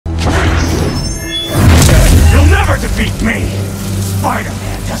defeat me!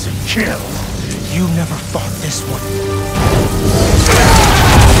 Spider-Man doesn't kill! You never fought this one.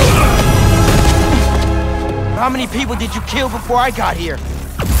 How many people did you kill before I got here?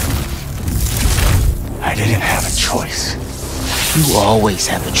 I didn't have a choice. You always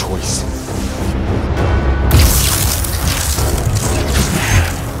have a choice.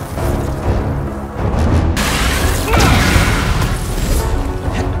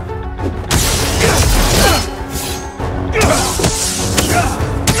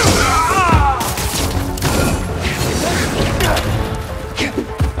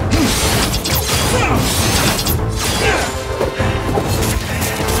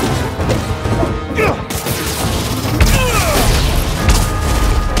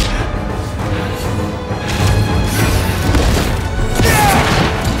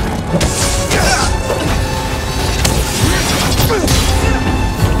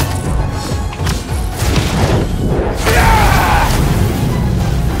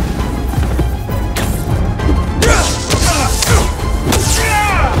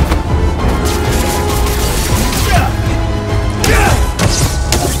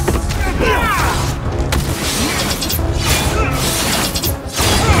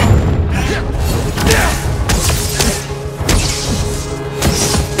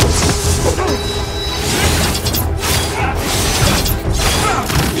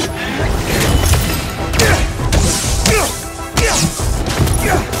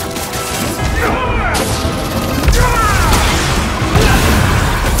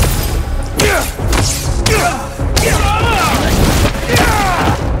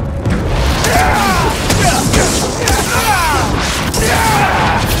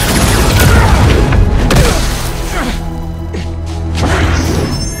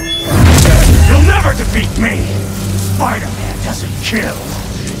 Spider-Man doesn't kill.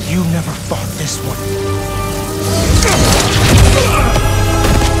 You never fought this one.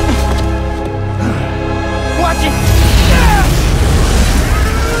 Watch it!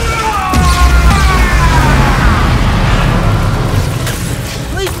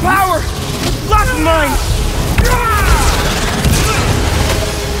 Please, power! Lock mine!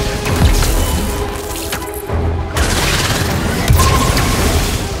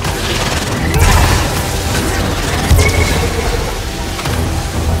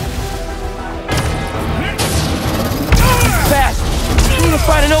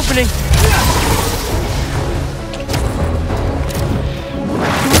 Find an opening.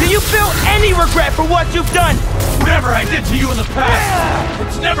 Do you feel any regret for what you've done? Whatever I did to you in the past,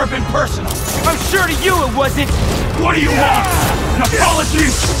 it's never been personal. I'm sure to you it wasn't. What do you want? An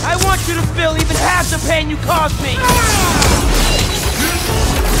apology? I want you to feel even half the pain you caused me.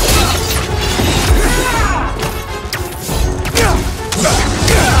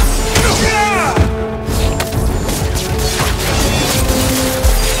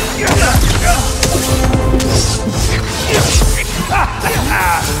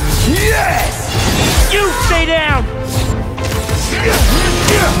 Yes! You stay down!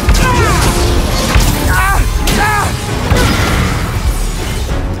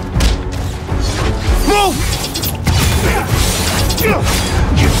 Move!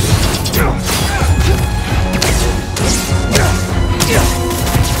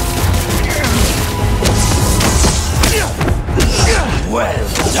 Well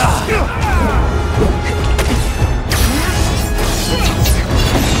done!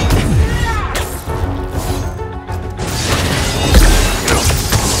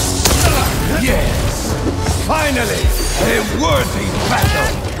 Yes! Finally! A worthy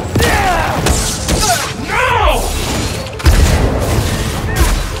battle! No!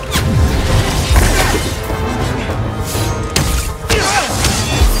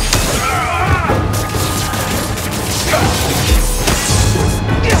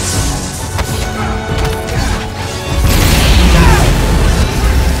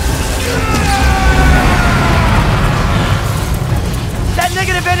 That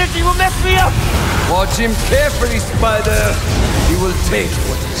negative energy will mess me up! Watch him carefully, Spider. He will take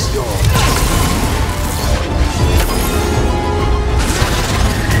what is yours.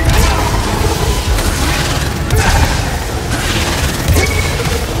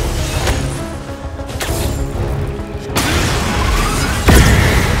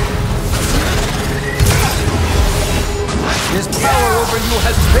 His power over you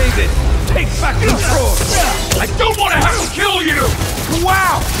has faded. Take back control. I don't want to have to kill you!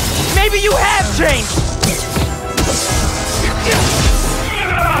 Wow! Maybe you have changed!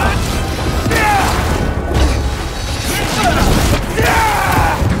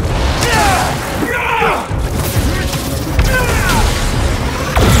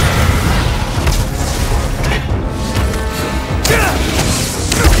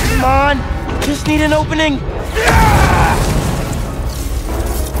 need an opening?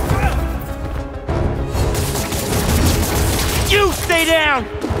 You stay down!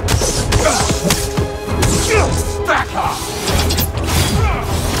 Back off!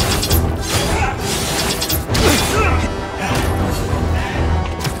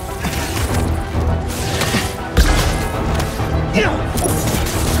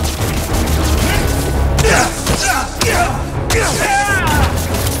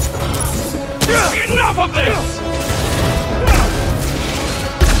 Enough of this!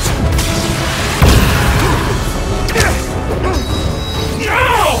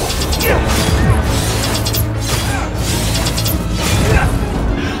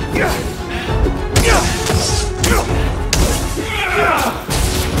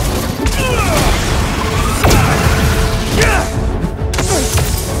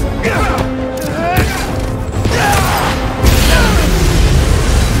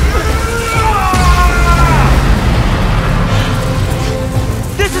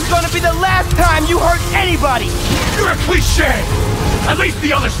 You hurt anybody! You're a cliché! At least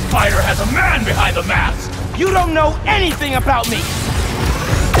the other spider has a man behind the mask! You don't know anything about me!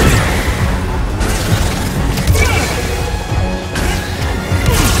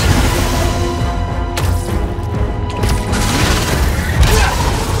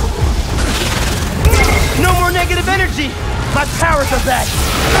 No more negative energy! My powers are back!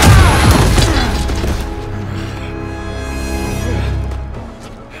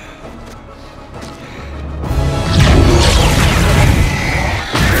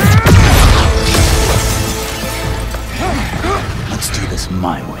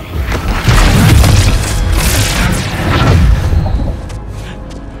 My way.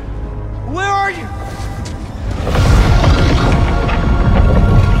 Where are you?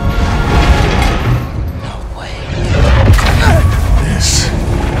 No way. This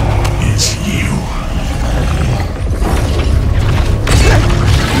is you.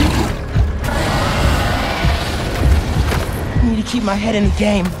 I need to keep my head in the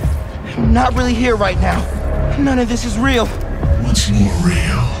game. I'm not really here right now. None of this is real. What's more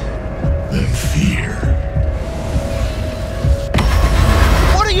real than fear?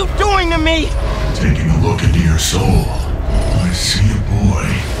 What are you doing to me? Taking a look into your soul, I see a boy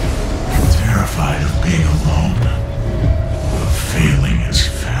terrified of being alone, of failing his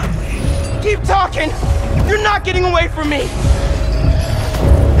family. Keep talking! You're not getting away from me!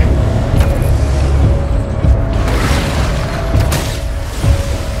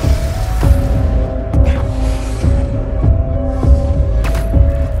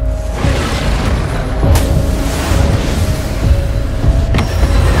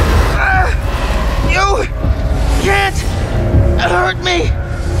 Hurt me!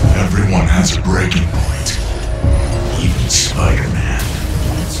 Everyone has a breaking point. Even Spider-Man.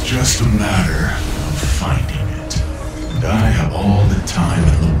 It's just a matter of finding it. And I have all the time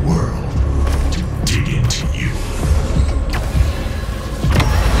in the world to dig into you.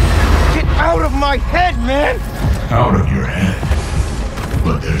 Get out of my head, man! Out of your head.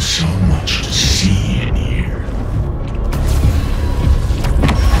 But there's so much to see in here.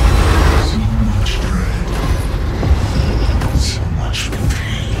 So much dread. So much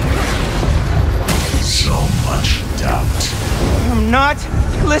pain. So much doubt. I'm not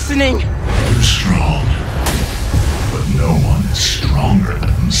listening! You're strong. But no one is stronger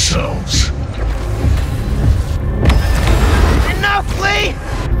than themselves. Enough, Lee!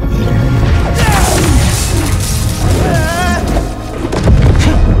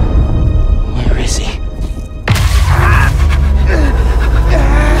 Where is he?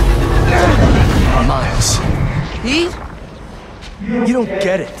 Miles. He? You don't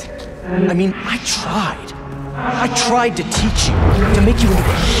get it. I mean, I tried. I tried to teach you, to make you into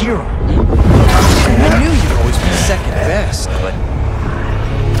a hero. I knew you'd always be second best, but...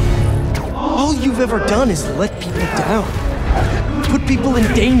 all you've ever done is let people down. Put people in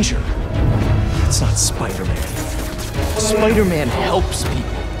danger. That's not Spider-Man. Spider-Man helps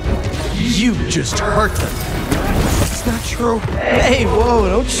people. You just hurt them. It's not true. Hey, whoa,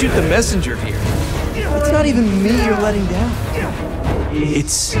 don't shoot the messenger here. It's not even me you're letting down.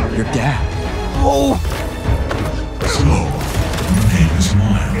 It's your dad. Oh! So, your name is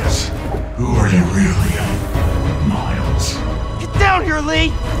Miles. Who are you really, Miles? Get down here,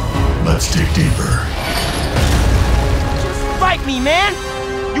 Lee! Let's dig deeper. Just fight me, man!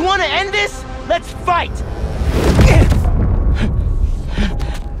 You wanna end this? Let's fight!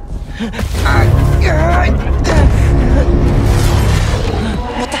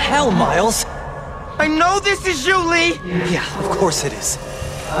 What the hell, Miles? I know this is you, Lee! Yeah, of course it is.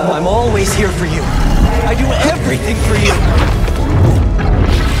 I'm always here for you. I do everything for you.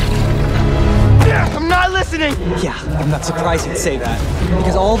 listening! Yeah, I'm not surprised you'd say that.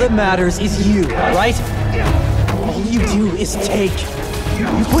 Because all that matters is you, right? All you do is take.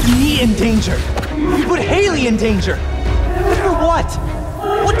 You put me in danger. You put Haley in danger. But for what?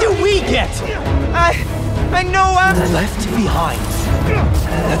 What do we get? I know I'm... Left behind.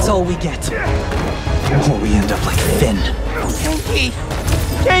 That's all we get. Or we end up like Finn.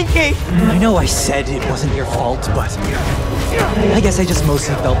 Ganke! I know I said it wasn't your fault, but... I guess I just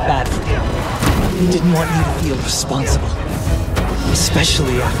mostly felt bad for you. Didn't want you to feel responsible.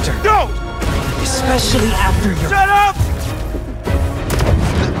 Especially after... No! Especially after your... Shut up!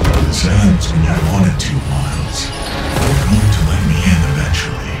 This ends when I wanted to, Miles. You're going to let me in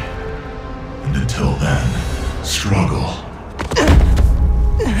eventually. And until then, struggle.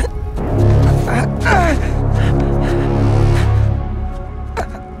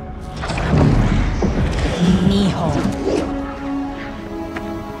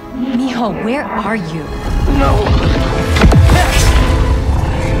 Mijo, where are you? No!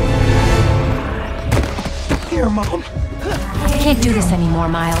 Here, Mom. I can't do this anymore,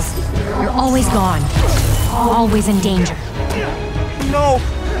 Miles. You're always gone. Always in danger. No!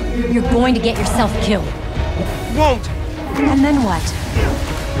 You're going to get yourself killed. Won't! And then what?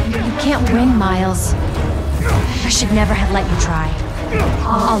 You can't win, Miles. I should never have let you try.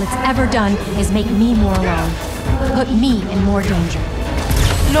 All it's ever done is make me more alone. Put me in more danger.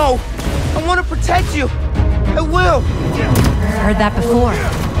 No! I want to protect you! I will! Heard that before.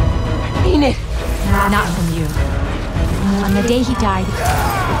 I mean it! Not from you. On the day he died,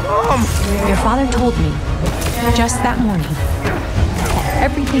 Mom! your father told me, just that morning, that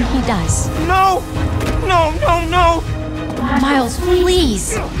everything he does... No! No, no, no! Miles,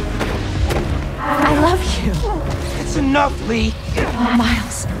 please! I love you. It's enough, Lee.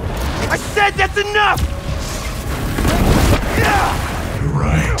 Miles. I said that's enough! You're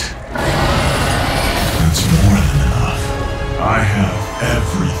right. That's more than enough. I have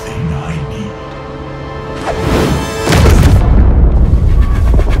everything I need.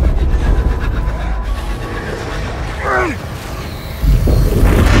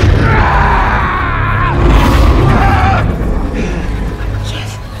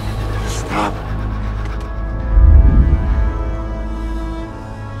 Stop.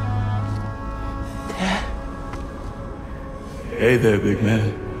 Hey there, big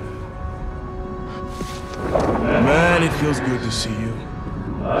man. Man, it feels good to see you.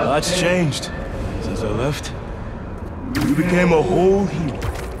 Lots changed since I left. You became a whole hero.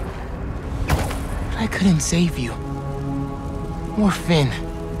 I couldn't save you. Or Finn.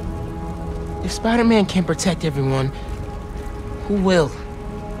 If Spider-Man can't protect everyone, who will?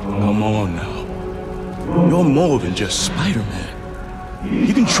 Come on now. You're more than just Spider-Man.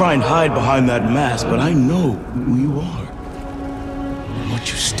 You can try and hide behind that mask, but I know who you are. And what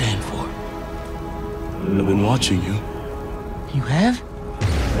you stand for. I've been watching you. You have?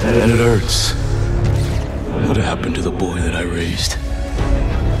 And it hurts. What happened to the boy that I raised?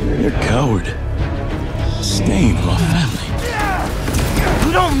 You're a coward. A stain on our family.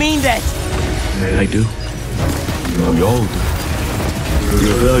 You don't mean that! I do. We all do.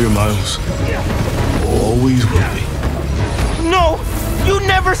 You're a failure, Miles. Always will be. No! You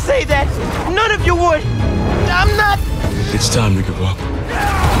never say that! None of you would! I'm not... It's time to give up.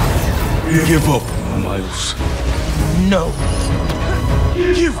 Give up, Miles. No.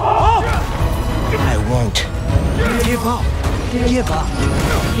 Give up! I won't. Give up. Give up.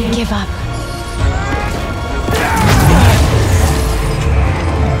 Give up.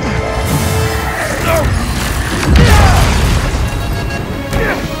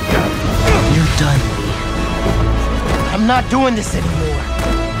 You're done, Lee. I'm not doing this anymore.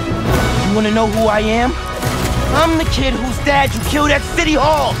 You wanna know who I am? I'm the kid whose dad you killed at City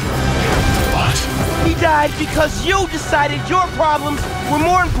Hall! What? He died because you decided your problems were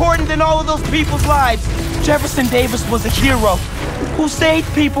more important than all of those people's lives. Jefferson Davis was a hero who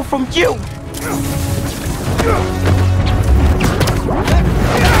saved people from you.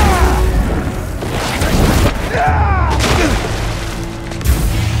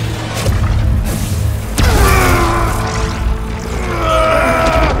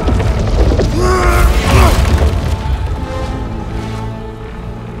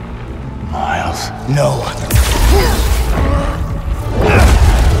 Miles. No.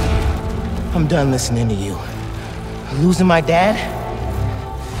 I'm done listening to you. Losing my dad?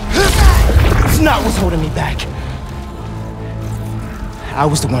 It's not what's holding me back. I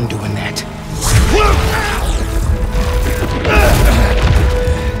was the one doing that.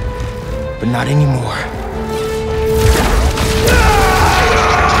 But not anymore.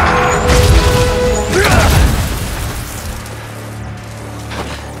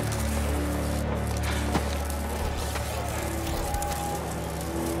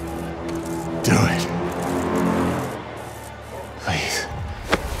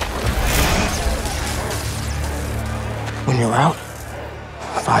 you're out,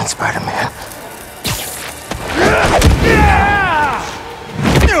 find Spider-Man.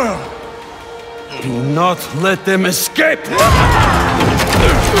 Do not let them escape!